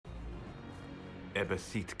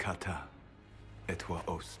Ebesit kata, etwa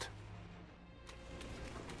ost.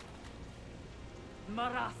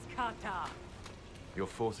 Maraskata! Your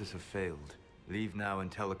forces have failed. Leave now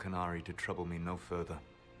and tell the Canary to trouble me no further.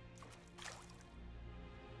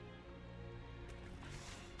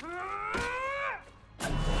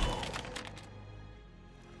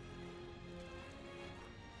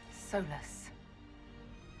 Solas.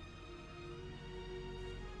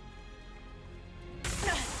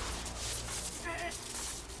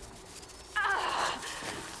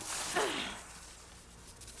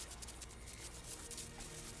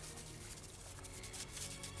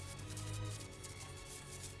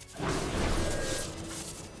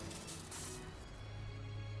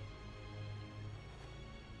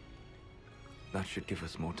 That should give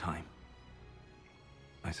us more time.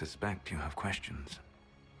 I suspect you have questions.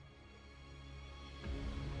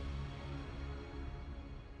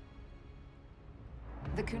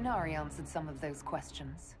 The Kunari answered some of those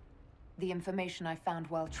questions. The information I found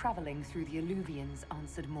while traveling through the Alluvians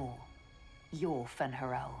answered more. You're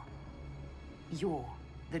Fen'Harel. You're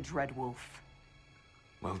the Dreadwolf.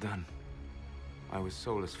 Well done. I was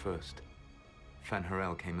Solas first.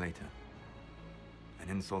 Fen'Harel came later. An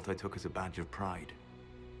insult I took as a badge of pride.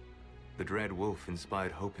 The Dread Wolf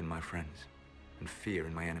inspired hope in my friends, and fear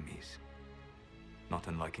in my enemies. Not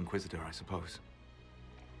unlike Inquisitor, I suppose.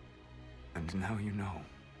 And now you know.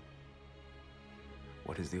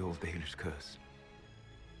 What is the old Dalish curse?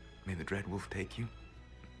 May the Dread Wolf take you?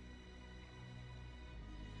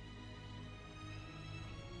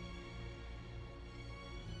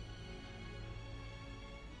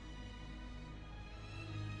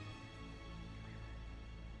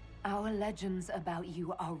 Our legends about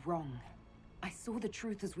you are wrong. I saw the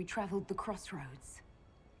truth as we traveled the crossroads.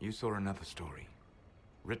 You saw another story,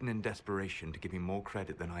 written in desperation to give me more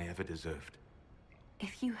credit than I ever deserved.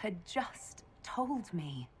 If you had just told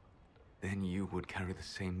me... Then you would carry the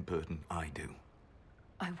same burden I do.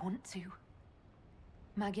 I want to.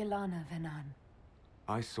 Magellana, Venan.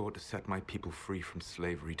 I sought to set my people free from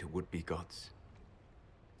slavery to would-be gods.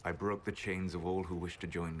 I broke the chains of all who wished to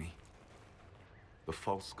join me. The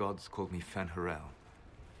false gods called me Fen'Harel,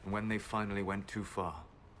 and when they finally went too far,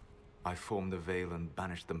 I formed the Veil and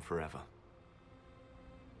banished them forever.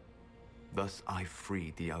 Thus I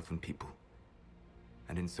freed the Elven people,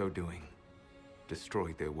 and in so doing,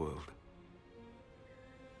 destroyed their world.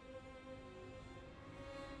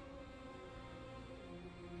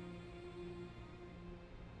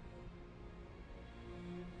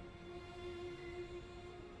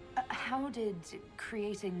 How did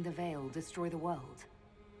creating the Veil destroy the world?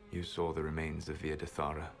 You saw the remains of Via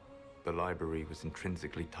Dethara. The library was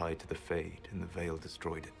intrinsically tied to the Fade, and the Veil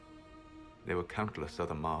destroyed it. There were countless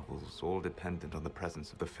other marvels, all dependent on the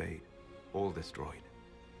presence of the Fade, all destroyed.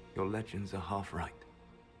 Your legends are half right.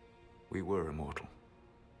 We were immortal.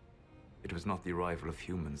 It was not the arrival of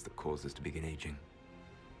humans that caused us to begin aging.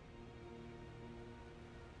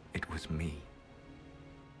 It was me.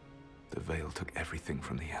 The Veil took everything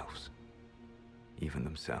from the elves, even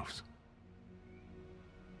themselves.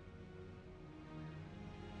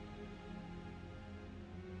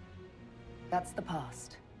 That's the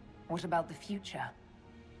past. What about the future?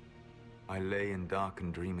 I lay in dark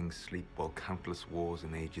and dreaming sleep while countless wars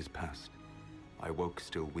and ages passed. I woke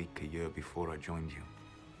still weak a year before I joined you.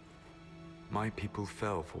 My people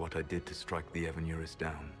fell for what I did to strike the Evanurus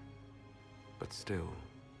down. But still,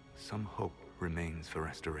 some hope remains for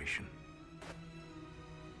restoration.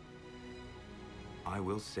 I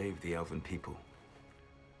will save the Elven people,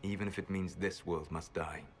 even if it means this world must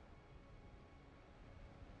die.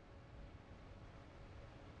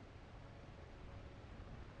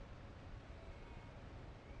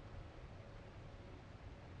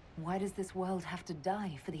 Why does this world have to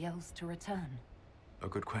die for the elves to return? A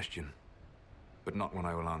good question, but not one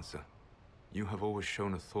I will answer. You have always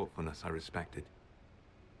shown a thoughtfulness I respected.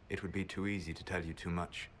 It would be too easy to tell you too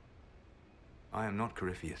much. I am not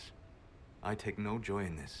Corypheus. I take no joy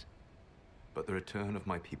in this, but the return of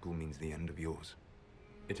my people means the end of yours.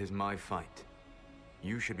 It is my fight.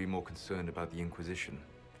 You should be more concerned about the Inquisition,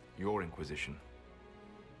 your Inquisition.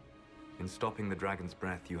 In stopping the Dragon's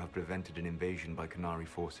Breath, you have prevented an invasion by Canary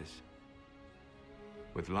forces.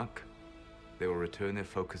 With luck, they will return their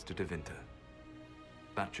focus to Tevinter.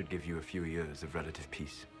 That should give you a few years of relative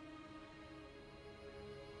peace.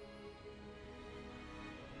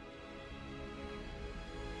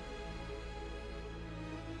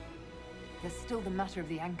 There's still the matter of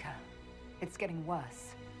the anchor. It's getting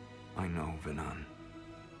worse. I know, Venan.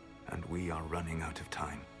 And we are running out of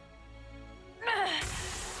time.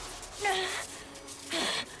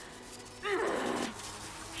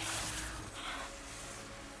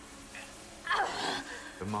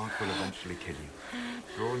 The mark will eventually kill you.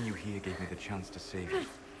 Drawing you here gave me the chance to save you.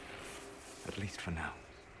 At least for now.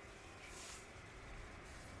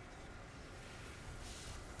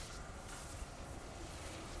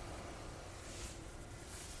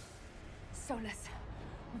 Solas,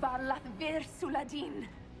 Varlath Vir Suladin.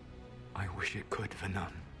 I wish it could,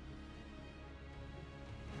 Vernon.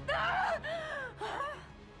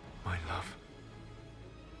 My love.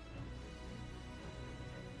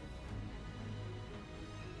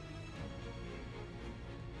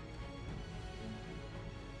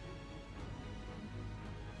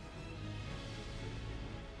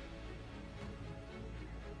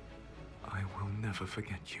 I will never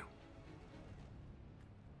forget you.